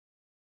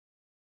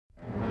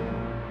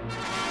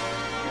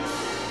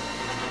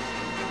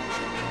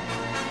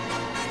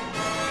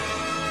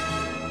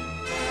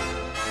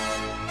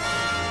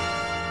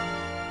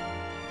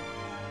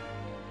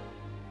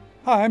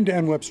Hi, I'm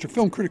Dan Webster,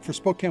 film critic for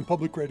Spokane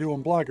Public Radio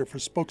and blogger for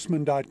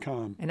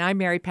Spokesman.com. And I'm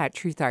Mary Pat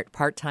Treuthart,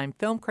 part-time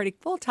film critic,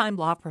 full-time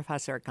law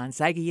professor at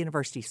Gonzaga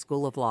University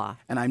School of Law.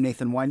 And I'm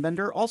Nathan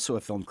Weinbender, also a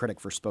film critic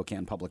for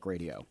Spokane Public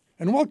Radio.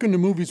 And welcome to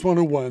Movies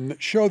 101, the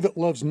show that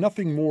loves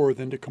nothing more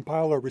than to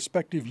compile our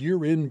respective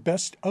year-end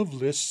best-of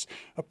lists,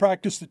 a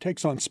practice that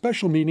takes on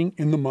special meaning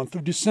in the month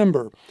of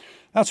December.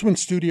 That's when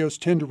studios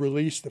tend to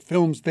release the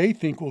films they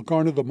think will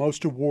garner the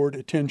most award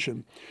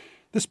attention.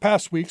 This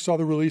past week saw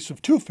the release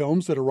of two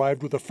films that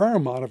arrived with a fair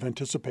amount of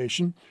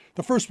anticipation.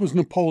 The first was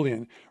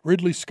Napoleon,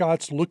 Ridley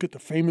Scott's look at the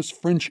famous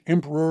French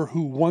emperor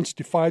who once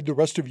defied the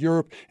rest of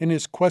Europe in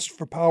his quest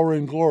for power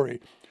and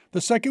glory.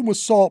 The second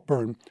was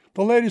Saltburn,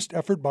 the latest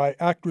effort by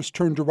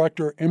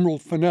actress-turned-director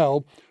Emerald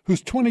Fennell,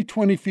 whose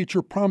 2020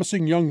 feature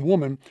Promising Young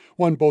Woman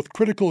won both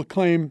critical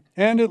acclaim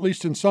and, at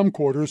least in some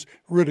quarters,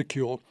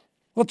 ridicule.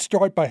 Let's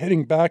start by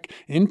heading back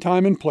in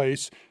time and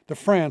place, the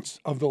France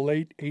of the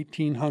late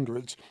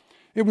 1800s.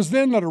 It was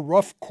then that a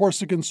rough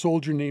Corsican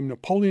soldier named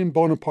Napoleon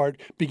Bonaparte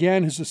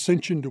began his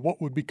ascension to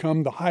what would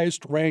become the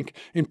highest rank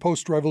in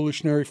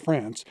post-revolutionary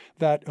France,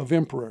 that of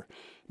emperor.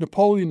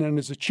 Napoleon and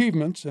his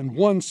achievements, and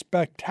one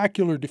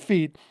spectacular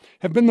defeat,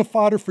 have been the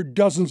fodder for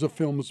dozens of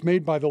films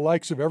made by the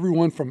likes of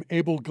everyone from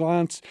Abel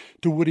Gance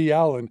to Woody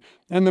Allen,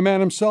 and the man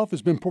himself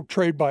has been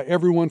portrayed by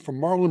everyone from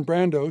Marlon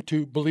Brando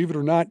to, believe it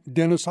or not,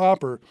 Dennis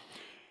Hopper.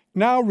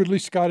 Now Ridley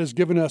Scott has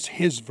given us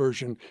his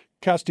version,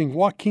 casting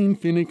Joaquin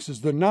Phoenix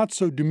as the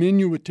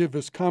not-so-diminutive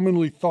as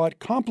commonly thought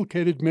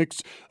complicated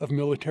mix of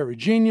military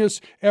genius,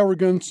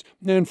 arrogance,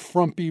 and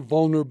frumpy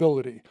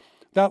vulnerability.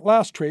 That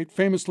last trait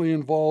famously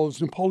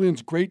involves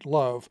Napoleon's great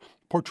love,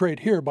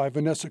 portrayed here by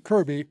Vanessa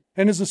Kirby,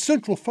 and is a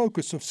central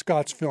focus of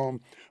Scott's film,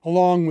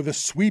 along with a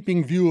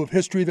sweeping view of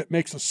history that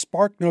makes a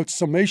SparkNotes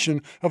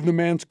summation of the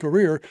man's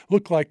career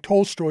look like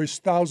Tolstoy's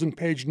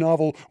 1,000-page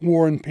novel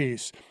War and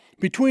Peace.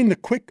 Between the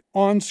quick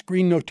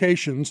on-screen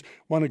notations,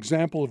 one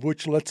example of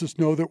which lets us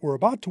know that we're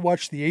about to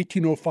watch the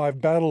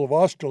 1805 Battle of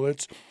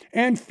Austerlitz,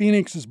 and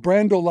Phoenix's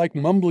Brando-like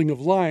mumbling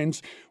of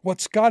lines, what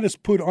Scott has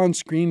put on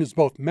screen is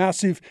both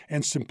massive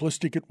and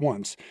simplistic at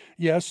once.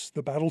 Yes,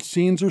 the battle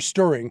scenes are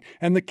stirring,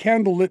 and the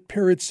candlelit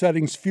period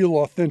settings feel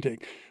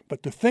authentic.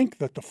 But to think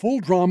that the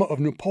full drama of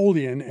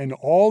Napoleon and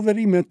all that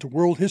he meant to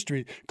world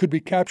history could be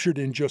captured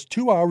in just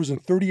 2 hours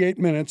and 38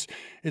 minutes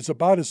is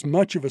about as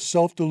much of a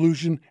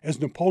self-delusion as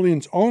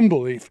Napoleon's own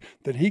belief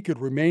that he could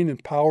remain in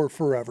power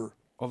forever.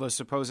 Although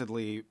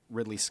supposedly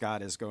Ridley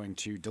Scott is going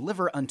to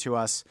deliver unto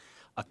us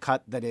a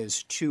cut that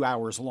is 2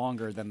 hours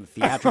longer than the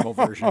theatrical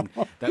version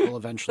that will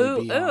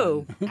eventually be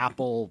on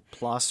Apple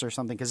Plus or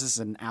something, because this is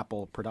an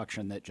Apple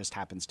production that just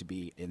happens to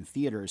be in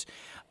theaters.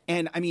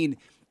 And I mean,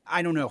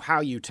 I don't know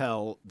how you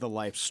tell the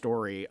life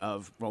story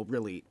of, well,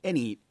 really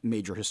any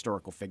major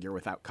historical figure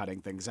without cutting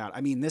things out.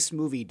 I mean, this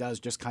movie does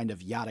just kind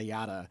of yada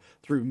yada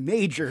through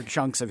major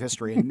chunks of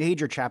history and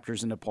major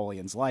chapters in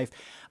Napoleon's life.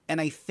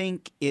 And I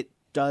think it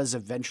does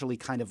eventually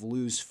kind of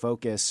lose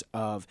focus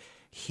of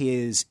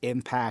his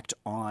impact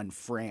on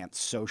France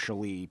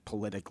socially,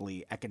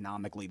 politically,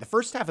 economically. The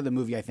first half of the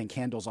movie, I think,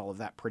 handles all of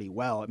that pretty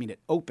well. I mean, it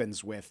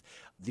opens with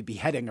the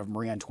beheading of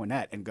Marie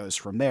Antoinette and goes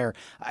from there.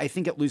 I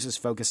think it loses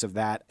focus of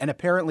that. And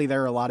apparently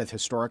there are a lot of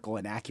historical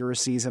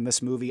inaccuracies in this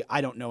movie.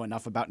 I don't know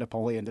enough about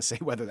Napoleon to say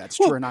whether that's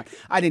true or not.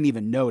 I didn't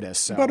even notice.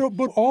 So.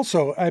 But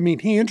also, I mean,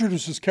 he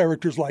introduces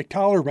characters like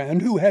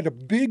Talleyrand, who had a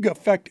big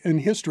effect in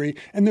history,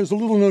 and there's a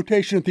little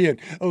notation at the end,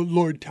 oh,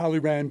 Lord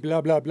Talleyrand,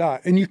 blah, blah, blah.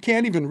 And you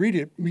can't even read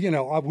it,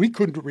 we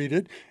couldn't read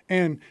it.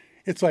 And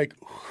it's like,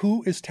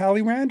 who is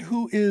Talleyrand?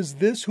 Who is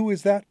this? Who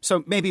is that?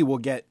 So maybe we'll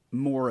get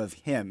more of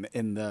him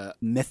in the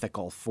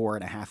mythical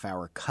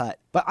 4.5-hour cut.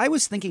 But I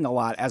was thinking a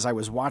lot as I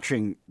was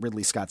watching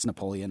Ridley Scott's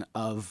Napoleon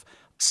of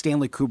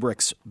Stanley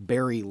Kubrick's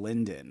Barry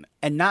Lyndon.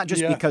 And not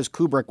just because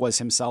Kubrick was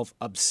himself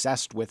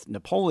obsessed with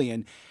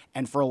Napoleon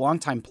and for a long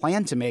time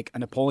planned to make a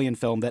Napoleon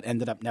film that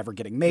ended up never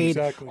getting made,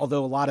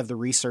 although a lot of the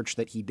research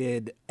that he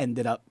did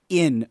ended up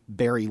in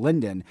Barry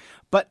Lyndon.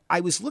 But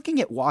I was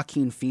looking at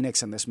Joaquin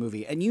Phoenix in this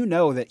movie, and you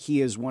know that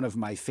he is one of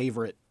my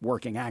favorite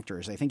working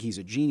actors. I think he's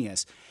a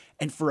genius.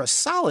 And for a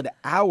solid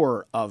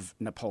hour of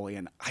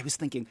Napoleon, I was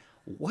thinking,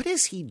 what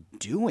is he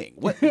doing?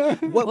 What he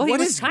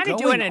was kind of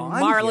doing a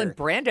Marlon here?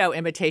 Brando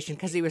imitation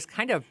because he was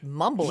kind of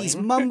mumbling. He's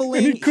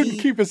mumbling. And he couldn't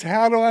keep his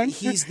hat on.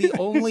 He's the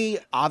only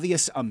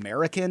obvious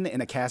American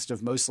in a cast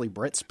of mostly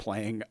Brits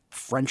playing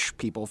French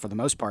people for the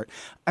most part.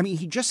 I mean,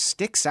 he just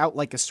sticks out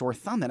like a sore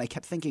thumb. And I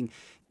kept thinking,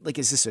 like,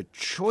 is this a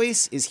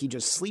choice? Is he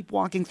just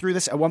sleepwalking through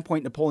this? At one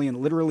point,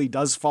 Napoleon literally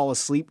does fall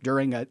asleep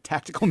during a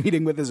tactical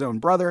meeting with his own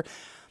brother.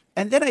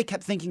 And then I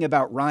kept thinking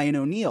about Ryan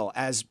O'Neal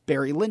as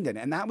Barry Lyndon,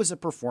 and that was a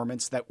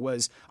performance that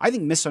was, I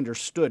think,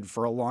 misunderstood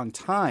for a long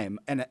time.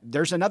 And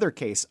there's another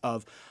case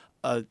of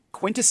a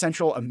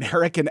quintessential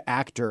American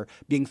actor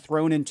being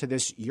thrown into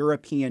this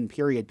European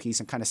period piece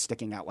and kind of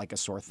sticking out like a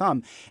sore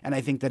thumb. And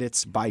I think that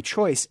it's by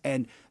choice.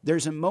 And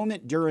there's a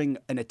moment during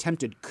an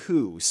attempted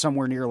coup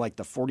somewhere near like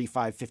the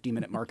 45,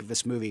 50-minute mark of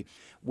this movie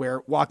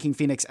where Joaquin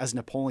Phoenix as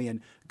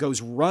Napoleon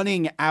goes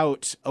running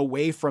out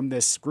away from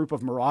this group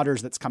of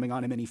marauders that's coming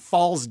on him, and he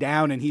falls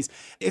down, and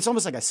it's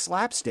almost like a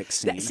slapstick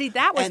scene. See,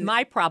 that was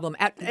my problem.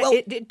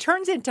 It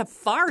turns into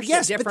farce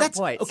at different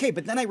points. Okay,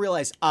 but then I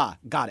realized,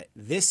 got it.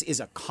 This is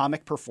a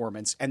comic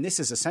performance, and this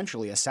is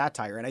essentially a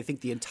satire, and I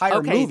think the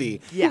entire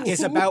movie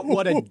is about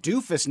what a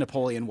doofus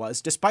Napoleon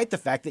was, despite the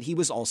fact that he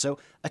was also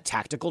a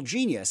tactical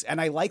genius.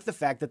 And I like the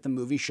fact that the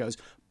movie shows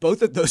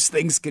both of those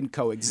things can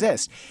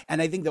coexist.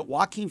 And I think that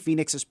Joaquin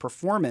Phoenix's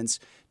performance,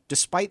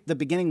 despite the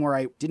beginning where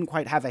I didn't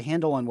quite have a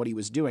handle on what he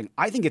was doing,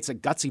 I think it's a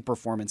gutsy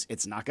performance.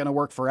 It's not going to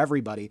work for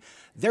everybody.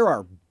 There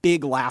are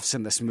big laughs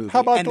in this movie,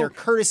 and they're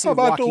courtesy of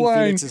Joaquin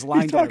Phoenix's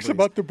line delivery. He talks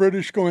about the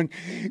British going,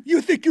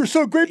 "You think you're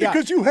so great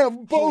because you have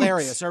boats."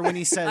 Hilarious. Or when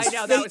he says,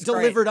 "Fate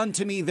delivered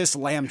unto me this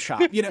lamb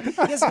chop." He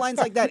has lines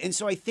like that. And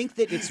so I think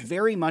that it's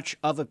very much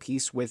of a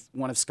piece with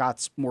one of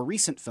Scott's more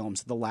recent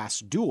films, The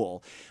Last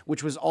Duel,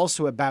 which was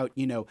also about,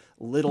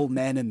 little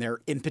men and their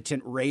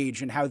impotent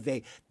rage and how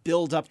they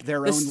build up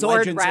their own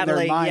legends in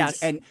their minds.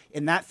 Yes. And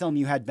in that film,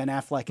 you had Ben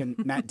Affleck and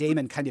Matt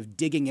Damon kind of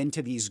digging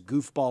into these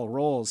goofball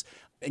roles.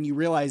 And you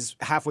realize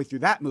halfway through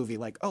that movie,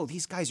 like, oh,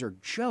 these guys are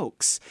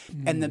jokes.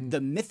 And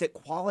the mythic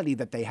quality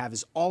that they have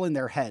is all in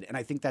their head. And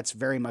I think that's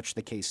very much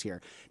the case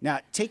here. Now,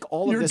 take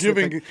all of this. You're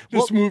giving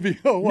this movie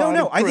a lot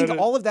of I think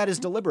credit. all of that is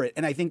deliberate.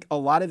 And I think a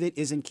lot of it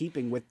is in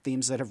keeping with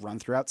themes that have run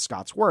throughout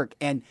Scott's work.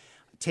 And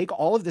take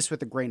all of this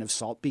with a grain of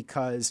salt,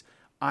 because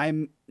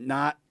I'm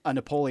not a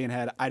Napoleon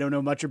head. I don't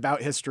know much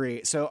about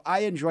history. So I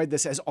enjoyed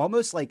this as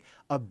almost like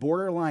a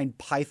borderline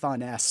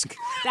Python-esque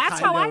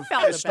That's how I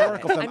felt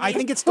historical about it. film. I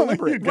think it's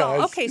deliberate.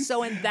 Well, okay,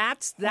 so and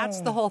that's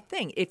the whole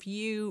thing. If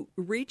you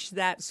reach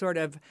that sort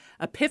of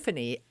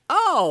epiphany,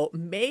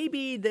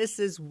 maybe this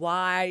is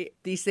why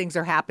these things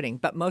are happening,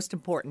 but most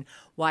important,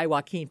 why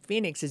Joaquin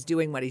Phoenix is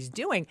doing what he's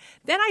doing,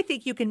 then I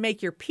think you can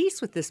make your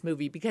peace with this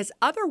movie, because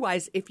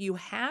otherwise, if you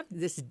have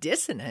this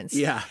dissonance,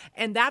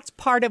 and that's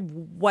part of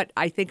what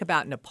I think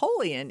about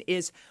Napoleon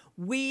is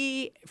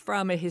we,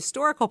 from a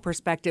historical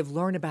perspective,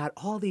 learn about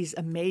all these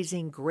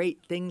amazing, great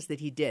things that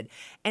he did.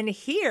 And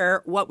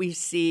here, what we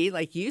see,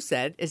 like you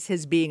said, is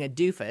his being a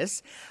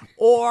doofus,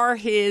 or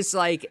his,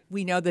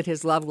 we know that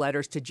his love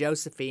letters to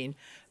Josephine,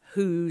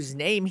 whose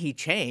name he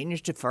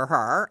changed for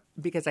her,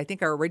 because I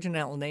think her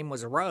original name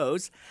was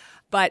Rose.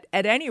 But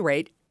at any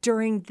rate,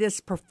 during this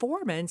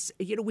performance,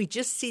 we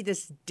just see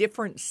this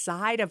different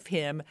side of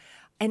him.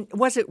 And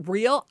was it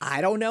real? I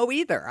don't know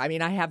either. I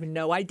mean, I have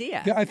no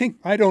idea. Yeah, I think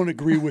I don't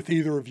agree with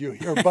either of you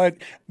here, but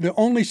the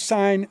only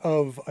sign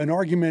of an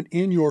argument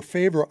in your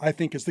favor, I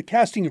think, is the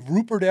casting of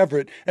Rupert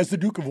Everett as the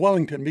Duke of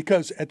Wellington,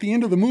 because at the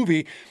end of the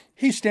movie,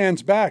 he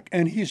stands back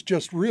and he's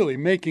just really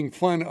making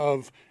fun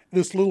of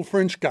this little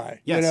French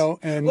guy, and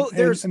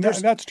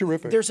that's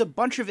terrific. There's a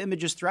bunch of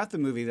images throughout the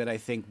movie that I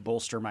think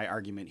bolster my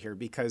argument here,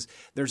 because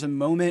there's a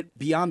moment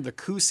beyond the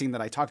coup scene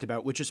that I talked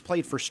about, which is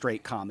played for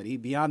straight comedy,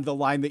 beyond the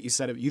line that you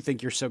said, "You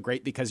think you're so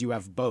great because you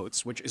have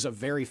boats," which is a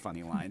very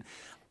funny line.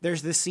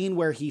 There's this scene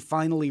where he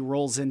finally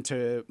rolls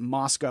into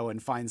Moscow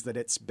and finds that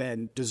it's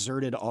been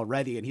deserted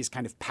already, and he's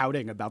kind of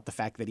pouting about the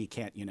fact that he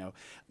can't,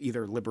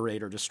 either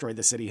liberate or destroy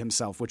the city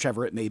himself,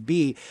 whichever it may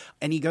be.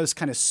 And he goes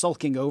kind of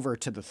sulking over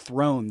to the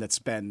throne that's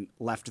been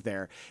left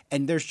there.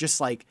 And there's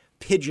just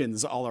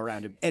pigeons all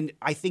around him. And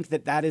I think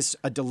that is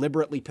a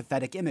deliberately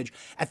pathetic image.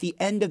 At the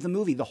end of the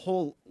movie, the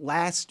whole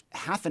last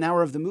half an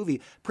hour of the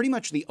movie, pretty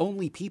much the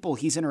only people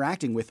he's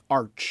interacting with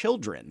are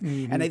children.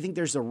 Mm-hmm. And I think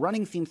there's a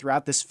running theme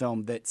throughout this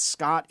film that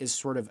Scott is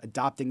sort of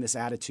adopting this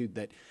attitude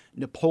that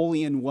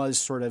Napoleon was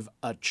sort of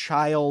a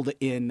child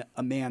in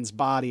a man's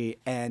body.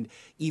 And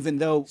even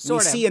though we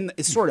see in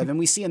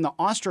the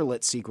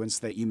Austerlitz sequence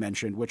that you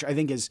mentioned, which I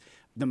think is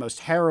the most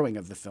harrowing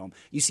of the film,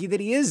 you see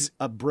that he is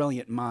a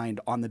brilliant mind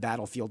on the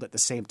battlefield at the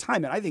same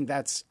time. And I think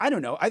that's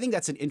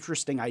an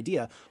interesting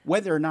idea.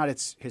 Whether or not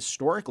it's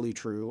historically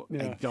true,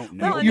 I don't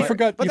know. Well,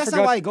 but that's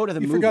not why I go to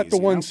the movies. You forgot the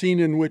one scene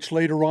in which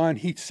later on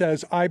he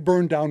says, "I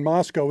burned down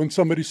Moscow," and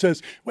somebody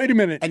says, "Wait a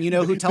minute." And you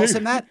know who tells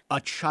him that?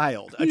 A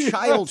child. A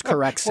child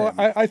corrects him.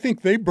 Well, I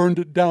think they burned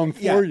it down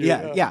for you.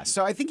 Yeah.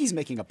 So I think he's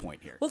making a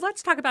point here. Well,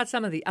 let's talk about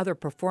some of the other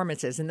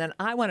performances, and then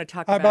I want to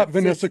talk about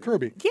Vanessa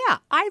Kirby. Yeah,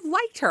 I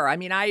liked her. I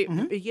mean,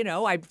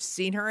 I've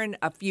seen her in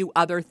a few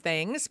other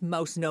things,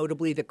 most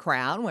notably The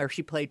Crown, where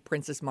she played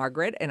Princess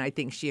Margaret, and I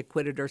think she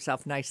acquitted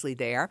herself nicely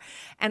there.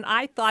 And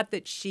I thought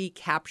that she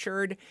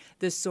captured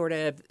this sort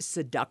of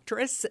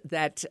seductress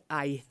that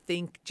I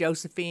think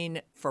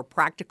Josephine, for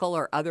practical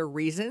or other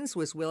reasons,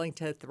 was willing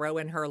to throw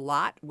in her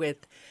lot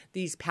with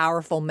these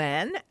powerful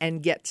men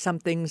and get some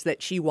things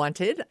that she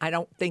wanted. I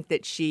don't think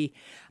that she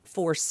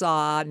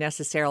foresaw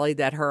necessarily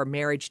that her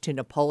marriage to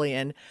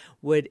Napoleon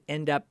would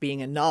end up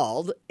being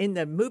annulled. In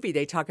the movie,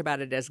 they talk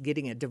about it as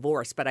getting a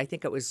divorce, but I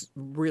think it was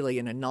really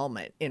an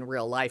annulment in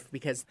real life,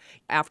 because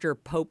after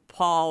Pope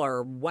Paul,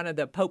 or one of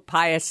the Pope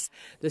Pius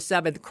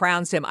VII,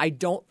 crowns him, I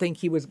don't think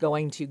he was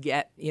going to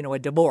get, a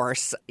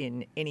divorce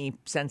in any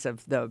sense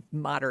of the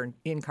modern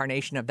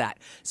incarnation of that.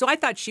 So I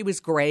thought she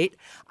was great.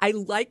 I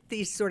liked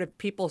these sort of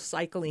people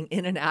cycling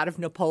in and out of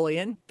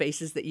Napoleon,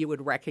 faces that you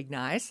would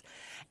recognize.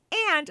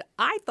 And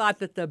I thought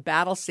that the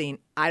battle scene,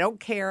 I don't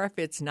care if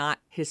it's not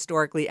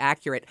historically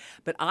accurate,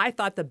 but I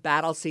thought the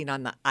battle scene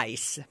on the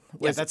ice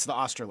was... that's the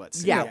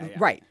Austerlitz.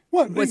 Right.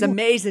 Well, was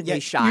amazingly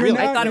shot.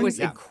 I thought it was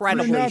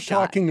incredibly shot. We're not shot.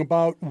 talking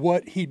about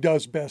what he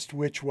does best,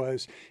 which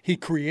was he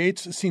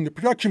creates a scene. The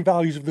production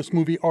values of this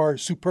movie are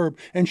superb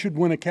and should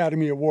win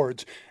Academy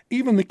Awards.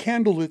 Even the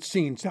candlelit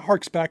scenes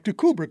harks back to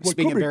Kubrick, what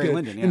Speaking Kubrick of Barry did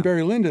Lyndon, in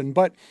Barry Lyndon.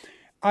 But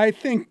I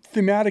think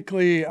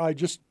thematically, I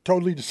just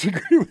totally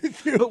disagree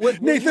with you,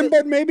 Nathan.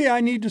 But maybe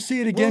I need to see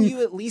it again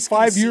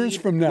 5 years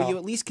from now. Will you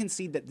at least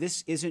concede that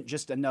this isn't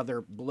just another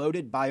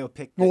bloated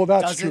biopic that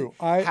that's doesn't true.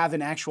 have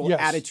an actual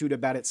attitude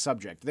about its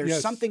subject? There's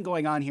something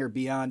going on here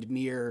beyond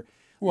mere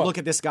look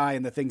at this guy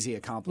and the things he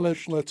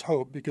accomplished. Let's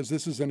hope, because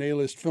this is an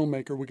A-list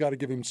filmmaker. We got to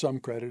give him some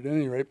credit. At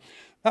any rate,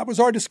 that was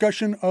our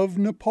discussion of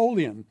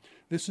Napoleon.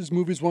 This is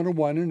Movies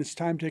 101, and it's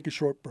time to take a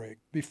short break.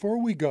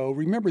 Before we go,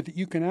 remember that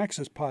you can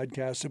access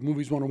podcasts of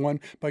Movies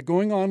 101 by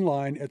going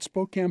online at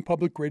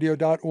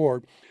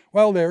SpokanePublicRadio.org.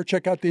 While there,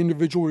 check out the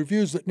individual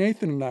reviews that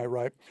Nathan and I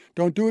write.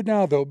 Don't do it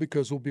now, though,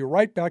 because we'll be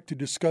right back to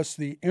discuss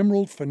the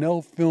Emerald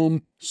Fennell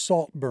film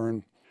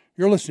Saltburn.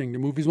 You're listening to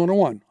Movies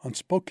 101 on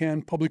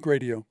Spokane Public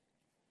Radio.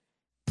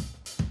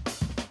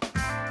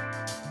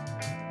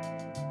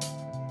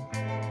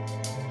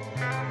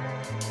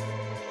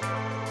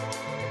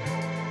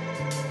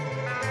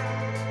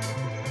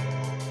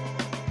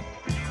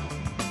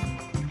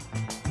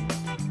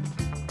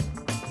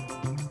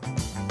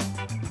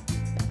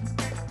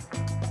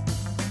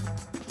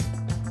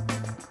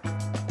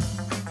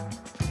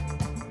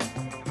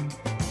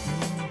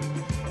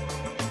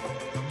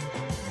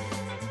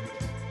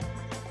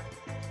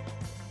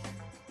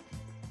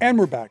 And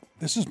we're back.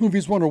 This is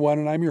Movies 101,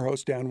 and I'm your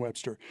host, Dan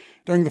Webster.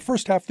 During the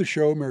first half of the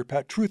show, Mary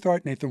Pat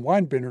Treuthart, Nathan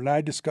Weinbender, and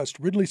I discussed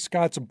Ridley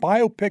Scott's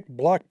biopic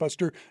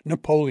blockbuster,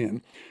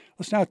 Napoleon.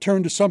 Let's now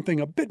turn to something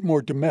a bit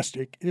more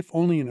domestic, if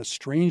only in a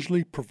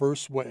strangely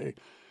perverse way.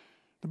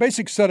 The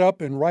basic setup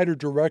in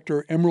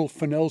writer-director Emerald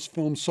Fennell's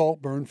film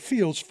Saltburn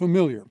feels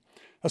familiar.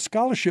 A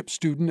scholarship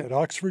student at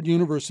Oxford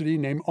University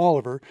named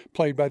Oliver,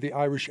 played by the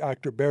Irish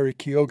actor Barry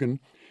Keoghan,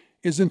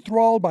 is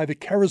enthralled by the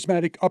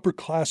charismatic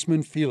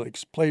upperclassman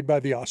Felix, played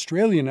by the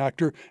Australian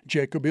actor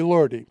Jacob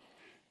Elordi.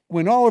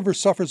 When Oliver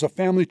suffers a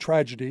family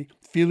tragedy,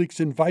 Felix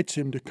invites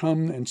him to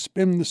come and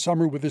spend the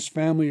summer with his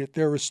family at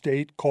their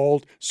estate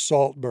called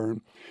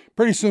Saltburn.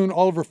 Pretty soon,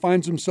 Oliver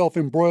finds himself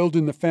embroiled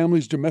in the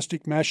family's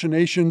domestic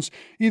machinations,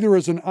 either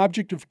as an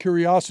object of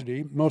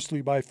curiosity,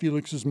 mostly by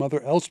Felix's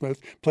mother Elspeth,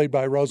 played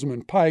by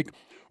Rosamund Pike,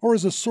 or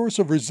as a source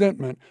of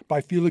resentment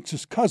by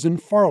Felix's cousin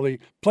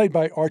Farley, played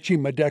by Archie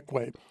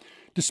Madekwe.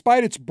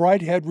 Despite its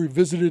Brighthead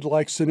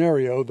Revisited-like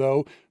scenario,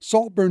 though,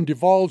 Saltburn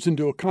devolves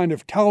into a kind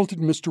of talented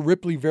Mr.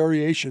 Ripley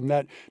variation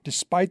that,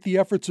 despite the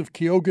efforts of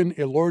Keoghan,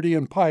 Elordi,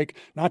 and Pike,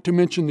 not to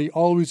mention the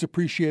always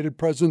appreciated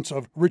presence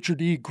of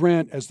Richard E.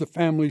 Grant as the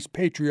family's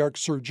patriarch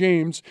Sir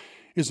James,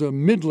 is a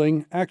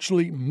middling,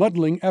 actually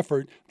muddling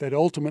effort that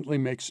ultimately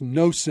makes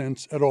no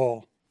sense at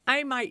all.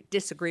 I might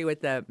disagree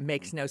with the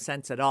makes no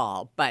sense at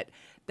all, but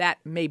that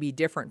may be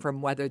different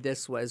from whether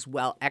this was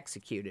well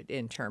executed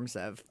in terms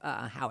of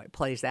how it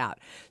plays out.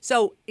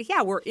 So,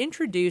 we're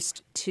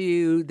introduced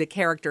to the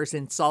characters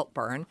in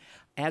Saltburn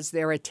as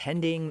they're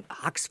attending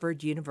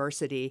Oxford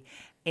University,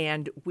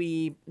 and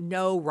we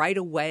know right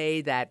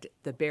away that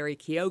the Barry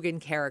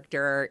Keoghan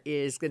character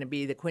is going to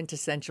be the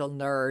quintessential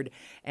nerd,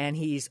 and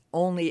he's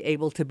only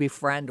able to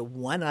befriend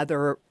one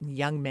other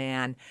young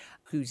man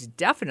who's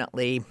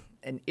definitely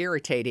an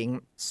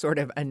irritating, sort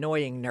of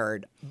annoying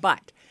nerd.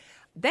 But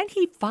then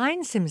he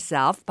finds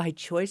himself, by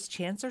choice,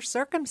 chance, or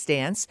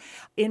circumstance,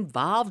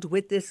 involved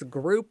with this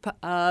group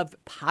of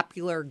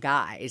popular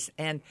guys.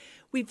 And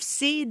we've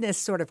seen this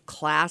sort of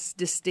class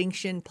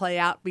distinction play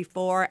out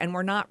before, and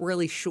we're not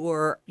really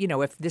sure,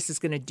 if this is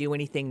going to do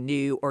anything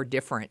new or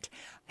different.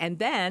 And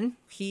then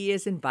he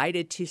is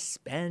invited to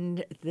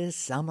spend the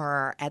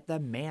summer at the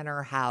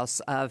manor house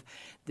of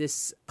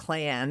this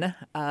clan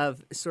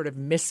of sort of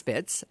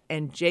misfits.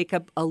 And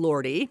Jacob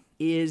Elordi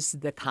is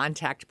the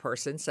contact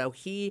person. So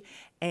he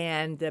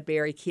and the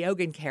Barry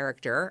Keoghan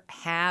character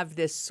have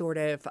this sort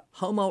of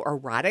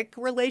homoerotic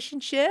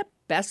relationship,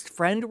 best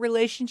friend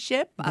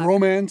relationship.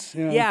 Romance.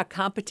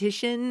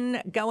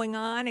 Competition going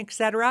on,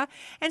 etc.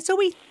 And so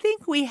we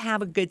think we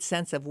have a good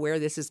sense of where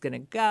this is going to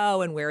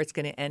go and where it's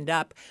going to end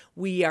up.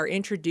 We are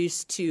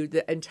introduced to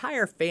the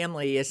entire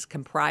family is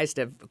comprised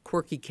of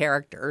quirky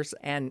characters.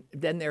 And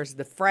then there's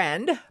the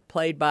friend,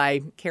 played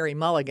by Carey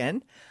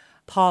Mulligan,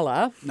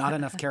 Paula. Not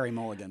enough Carey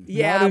Mulligan.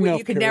 Yeah,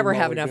 you could never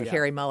have enough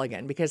Carey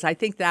Mulligan, because I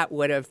think that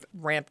would have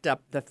ramped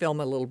up the film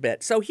a little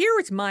bit. So here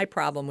is my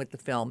problem with the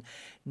film.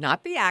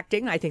 Not the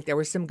acting. I think there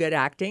was some good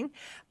acting.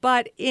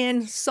 But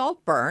in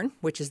Saltburn,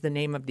 which is the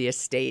name of the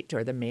estate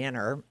or the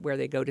manor where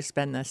they go to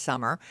spend the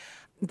summer,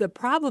 the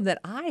problem that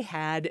I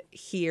had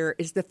here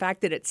is the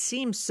fact that it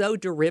seems so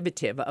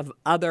derivative of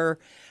other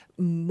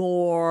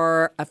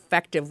more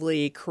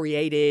effectively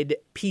created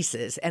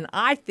pieces. And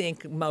I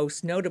think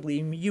most notably,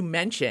 you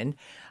mentioned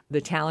the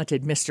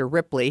talented Mr.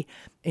 Ripley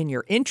in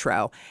your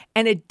intro.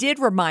 And it did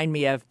remind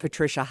me of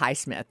Patricia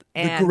Highsmith.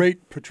 The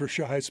great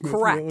Patricia Highsmith.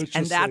 Correct. Yeah,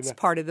 and that's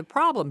part of the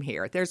problem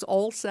here. There's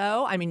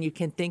also, I mean, you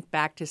can think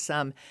back to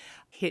some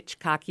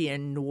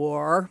Hitchcockian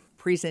noir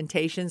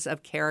presentations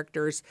of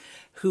characters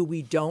who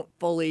we don't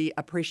fully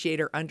appreciate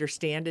or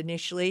understand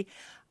initially.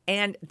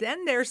 And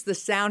then there's the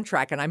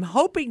soundtrack. And I'm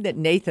hoping that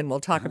Nathan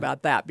will talk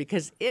about that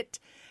because it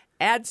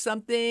adds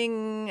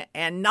something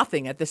and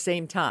nothing at the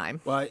same time.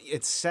 Well,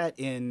 it's set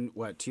in,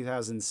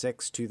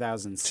 2006,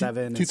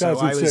 2007?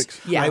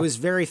 2006. So I was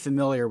very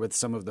familiar with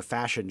some of the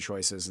fashion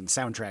choices and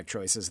soundtrack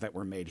choices that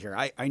were made here.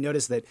 I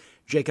noticed that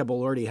Jacob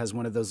Elordi has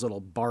one of those little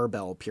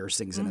barbell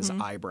piercings in his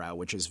eyebrow,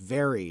 which is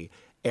very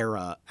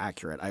era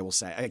accurate, I will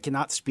say. I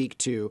cannot speak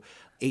to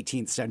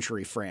 18th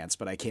century France,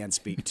 but I can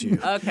speak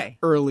to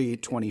early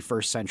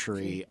 21st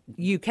century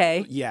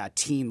UK. Yeah,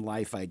 teen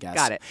life, I guess.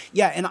 Got it.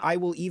 Yeah, and I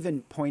will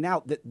even point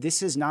out that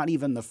this is not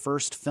even the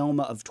first film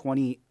of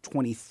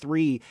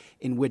 2023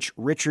 in which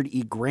Richard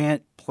E.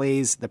 Grant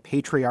plays the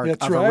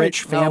patriarch of a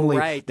rich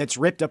family that's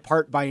ripped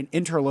apart by an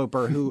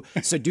interloper who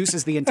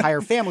seduces the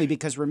entire family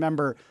because,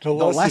 remember, the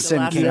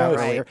lesson came out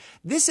earlier.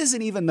 This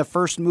isn't even the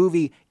first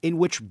movie in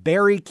which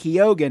Barry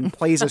Keoghan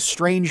plays a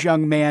strange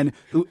young man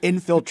who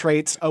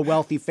infiltrates a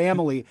wealthy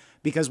family,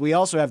 because we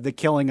also have The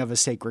Killing of a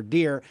Sacred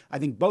Deer. I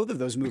think both of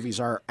those movies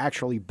are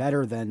actually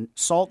better than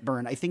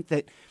Saltburn. I think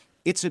that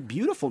it's a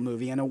beautiful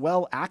movie and a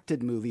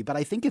well-acted movie, but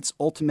I think it's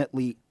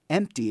ultimately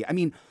empty. I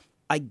mean,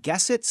 I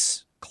guess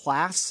it's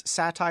class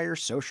satire,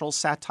 social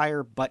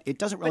satire, but it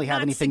doesn't really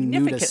have anything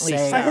new to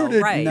say. I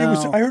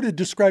heard it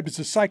described as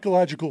a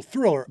psychological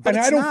thriller, but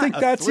and I don't think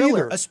that's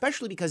thriller, either.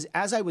 Especially because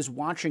as I was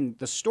watching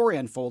the story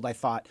unfold, I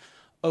thought,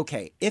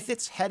 okay, if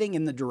it's heading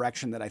in the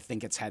direction that I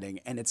think it's heading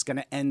and it's going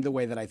to end the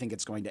way that I think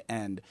it's going to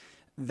end,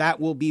 that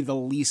will be the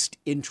least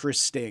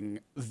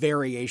interesting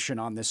variation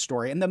on this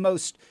story and the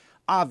most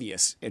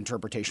obvious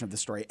interpretation of the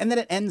story. And then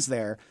it ends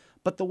there.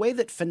 But the way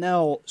that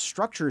Fennell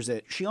structures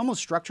it, she almost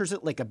structures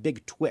it like a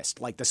big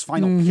twist, like this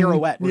final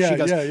pirouette where she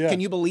goes, can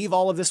you believe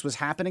all of this was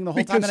happening the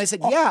whole time? And I said,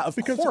 yeah, of course.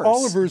 Because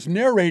Oliver's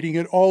narrating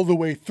it all the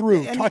way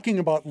through, talking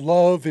about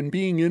love and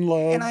being in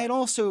love. And I had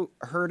also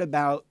heard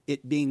about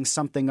it being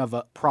something of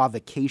a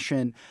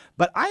provocation,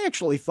 but I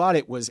actually thought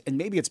it was, and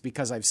maybe it's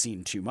because I've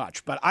seen too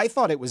much, but I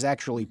thought it was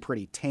actually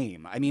pretty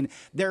tame. I mean,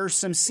 there are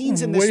some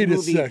scenes in this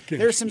movie.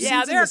 There are some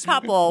scenes there are a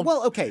couple.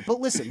 Well, okay, but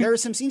listen, there are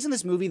some scenes in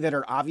this movie that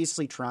are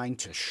obviously trying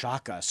to shock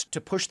us, to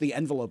push the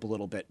envelope a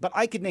little bit. But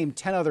I could name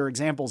 10 other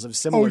examples of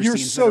similar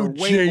scenes that are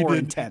way more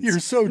intense. You're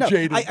so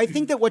jaded. I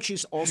think that what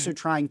she's also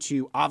trying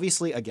to,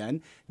 obviously,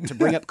 again, to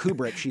bring up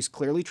Kubrick, she's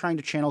clearly trying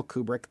to channel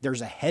Kubrick.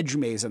 There's a hedge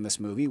maze in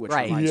this movie, which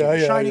reminds me of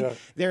The Shining. Yeah.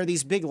 There are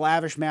these big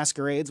lavish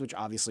masquerades, which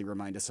obviously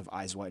remind us of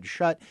Eyes Wide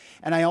Shut.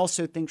 And I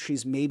also think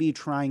she's maybe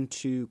trying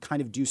to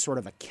kind of do sort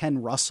of a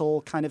Ken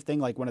Russell kind of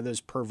thing, like one of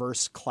those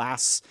perverse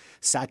class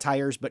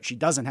satires, but she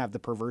doesn't have the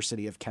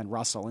perversity of Ken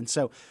Russell. And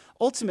so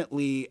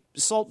ultimately,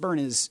 Saltburn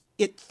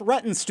it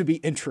threatens to be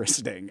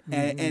interesting,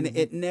 and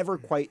it never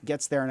quite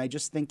gets there. And I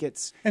just think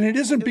it's... And it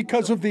isn't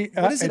because of the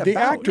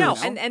actors. No,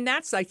 and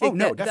that's, I think,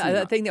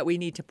 the thing that we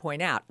need to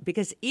point out.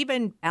 Because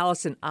even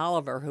Alison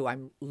Oliver, who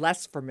I'm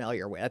less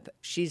familiar with,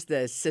 she's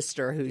the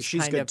sister who's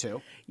she's good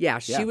too. Yeah,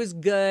 she was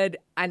good.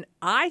 And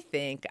I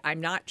think,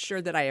 I'm not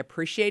sure that I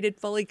appreciated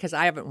fully, because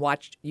I haven't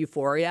watched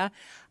Euphoria.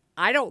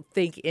 I don't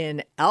think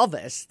in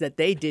Elvis that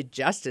they did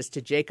justice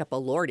to Jacob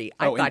Elordi.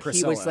 I thought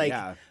he was like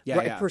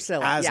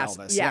Priscilla. As yes,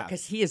 Elvis,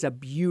 because he is a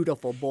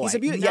beautiful boy. He's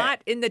a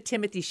not in the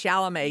Timothy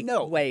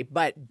Chalamet way,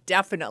 but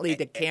definitely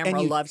the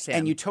camera loves him.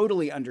 And you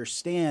totally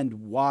understand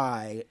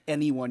why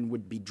anyone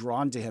would be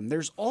drawn to him.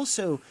 There's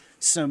also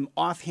some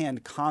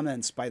offhand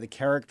comments by the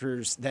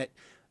characters that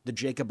the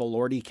Jacob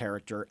Elordi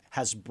character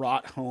has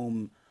brought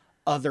home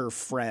other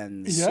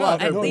friends. Well,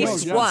 at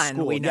least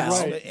one we know.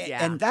 Right.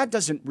 And that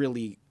doesn't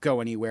really go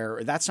anywhere.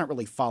 Or that's not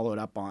really followed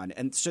up on.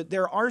 And so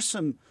there are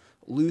some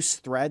loose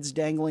threads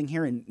dangling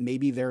here, and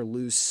maybe they're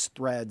loose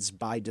threads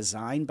by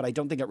design, but I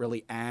don't think it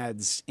really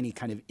adds any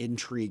kind of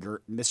intrigue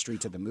or mystery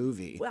to the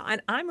movie. Well,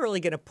 and I'm really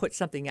going to put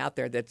something out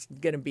there that's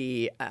going to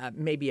be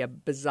maybe a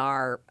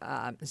bizarre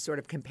sort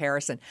of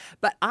comparison,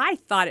 but I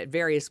thought at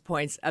various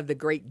points of The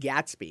Great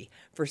Gatsby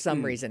for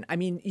some reason. I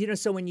mean,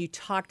 so when you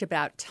talked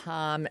about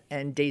Tom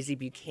and Daisy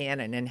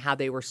Buchanan and how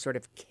they were sort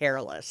of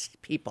careless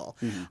people,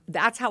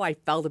 that's how I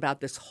felt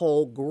about this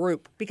whole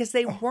group, because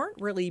they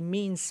weren't really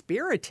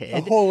mean-spirited.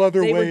 A whole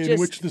other way in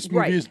which this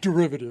movie is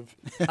derivative.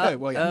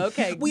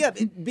 Okay. Well, yeah,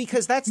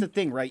 because that's the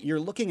thing, right? You're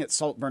looking at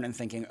Saltburn and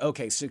thinking,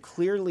 okay, so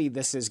clearly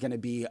this is going to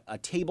be a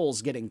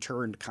tables getting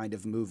turned kind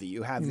of movie.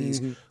 You have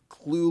these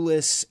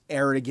clueless,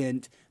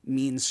 arrogant,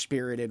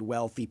 mean-spirited,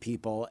 wealthy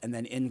people, and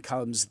then in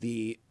comes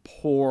the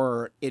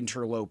poor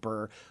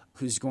interloper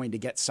who's going to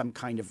get some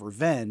kind of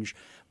revenge.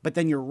 But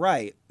then you're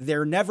right.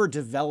 They're never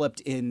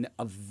developed in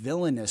a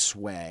villainous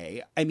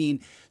way. I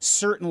mean,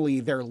 certainly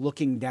they're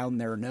looking down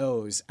their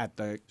nose at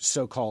the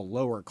so-called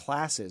lower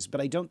classes, but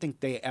I don't think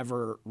they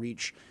ever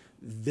reach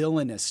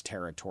villainous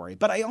territory.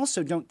 But I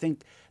also don't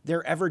think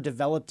they're ever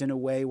developed in a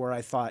way where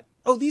I thought,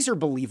 oh, these are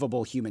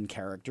believable human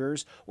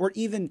characters, or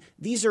even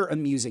these are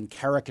amusing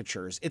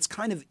caricatures. It's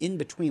kind of in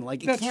between.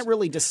 Like, it can't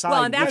really decide.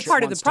 Well, and that's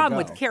part of the problem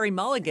with Carey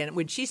Mulligan,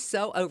 when she's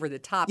so over the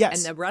top, yes.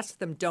 and the rest of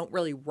them don't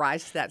really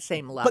rise to that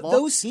same level. But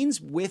those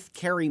scenes with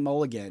Carey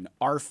Mulligan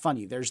are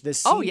funny. There's this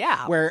scene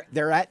where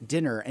they're at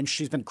dinner and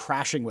she's been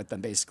crashing with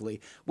them,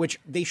 basically, which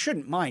they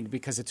shouldn't mind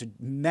because it's a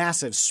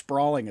massive,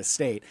 sprawling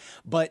estate.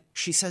 But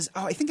she says,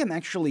 oh, I think I'm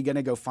actually going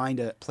to go find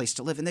a place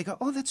to live. And they go,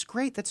 oh, that's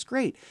great. That's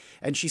great.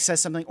 And she says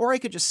something, or I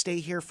could just stay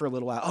here for a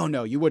little while. Oh,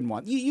 no, you wouldn't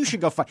want. You should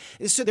go find.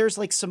 So there's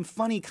like some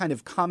funny kind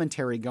of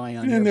commentary going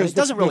on here, but it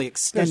doesn't really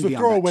extend beyond that. There's the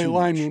throwaway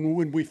line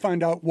when we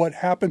find out what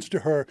happens to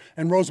her,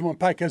 and Rosamund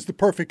Pike has the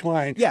perfect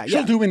line.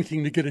 She'll do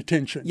anything to get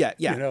attention. Yeah.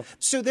 You know?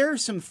 So there are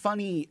some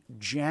funny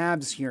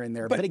jabs here and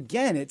there, but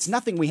again, it's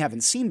nothing we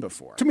haven't seen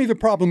before. To me, the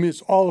problem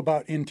is all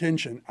about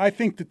intention. I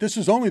think that this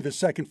is only the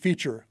second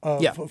feature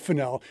of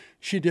Fennell.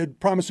 She did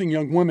Promising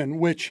Young Woman,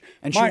 which...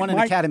 And she won an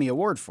Academy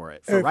Award for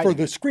it, for writing. For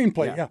the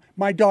screenplay, yeah.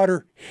 My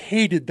daughter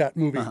hated that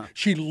movie.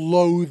 She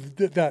loathed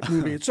that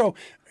movie. So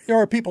there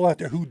are people out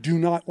there who do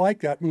not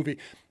like that movie.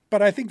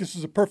 But I think this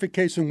is a perfect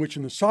case in which,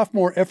 in the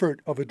sophomore effort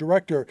of a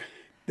director,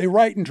 they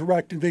write and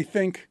direct and they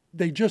think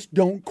they just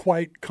don't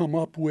quite come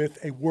up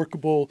with a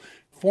workable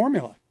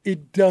formula.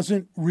 It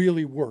doesn't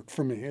really work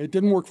for me. It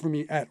didn't work for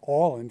me at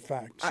all, in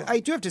fact. So. I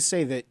do have to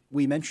say that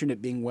we mentioned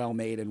it being well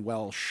made and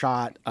well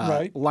shot.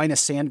 Right.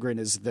 Linus Sandgren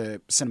is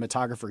the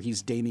cinematographer.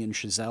 He's Damien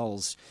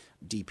Chazelle's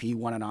DP,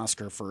 won an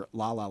Oscar for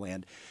La La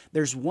Land.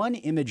 There's one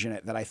image in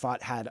it that I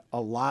thought had a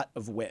lot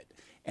of wit,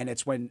 and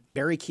it's when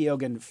Barry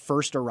Keoghan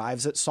first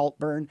arrives at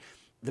Saltburn.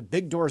 The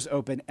big doors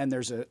open, and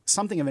there's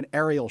something of an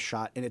aerial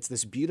shot, and it's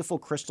this beautiful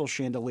crystal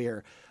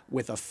chandelier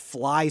with a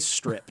fly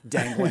strip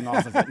dangling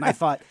off of it. And I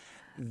thought,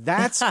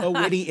 that's a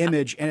witty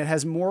image, and it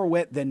has more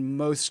wit than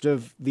most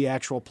of the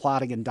actual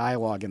plotting and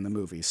dialogue in the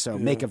movie. So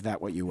make of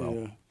that what you will.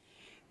 Yeah.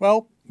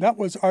 Well, that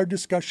was our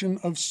discussion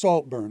of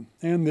Saltburn,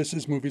 and this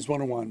is Movies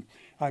 101.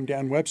 I'm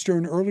Dan Webster,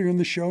 and earlier in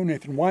the show,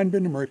 Nathan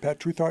Weinbender, Mary Pat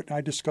Treuthart, and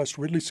I discussed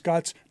Ridley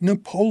Scott's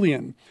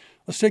Napoleon.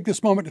 Let's take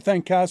this moment to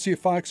thank Cassia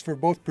Fox for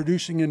both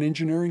producing and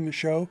engineering the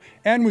show,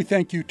 and we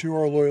thank you to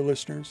our loyal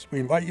listeners. We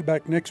invite you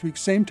back next week,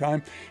 same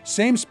time,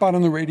 same spot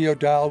on the radio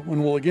dial,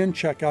 when we'll again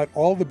check out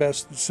all the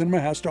best that cinema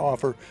has to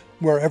offer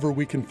wherever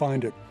we can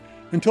find it.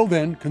 Until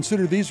then,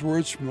 consider these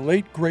words from the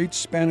late, great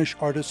Spanish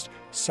artist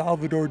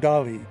Salvador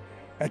Dali.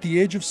 At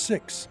the age of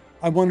 6,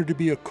 I wanted to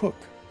be a cook.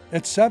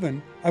 At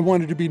 7, I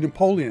wanted to be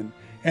Napoleon,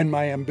 and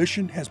my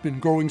ambition has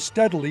been growing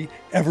steadily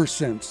ever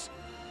since.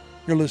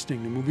 You're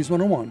listening to Movies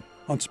 101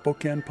 on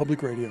Spokane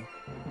Public Radio.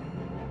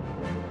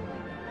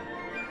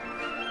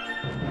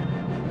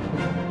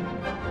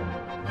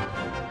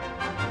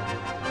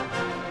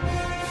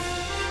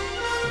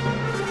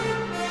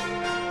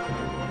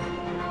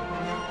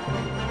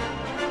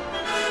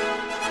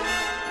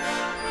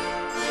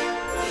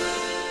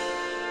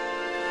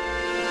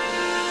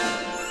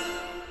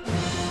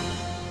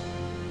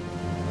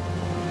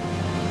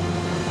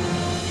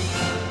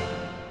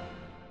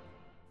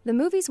 The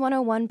Movies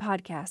 101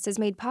 podcast is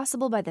made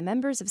possible by the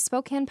members of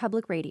Spokane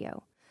Public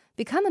Radio.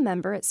 Become a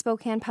member at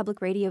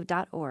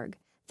SpokanePublicRadio.org.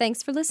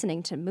 Thanks for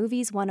listening to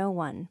Movies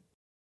 101.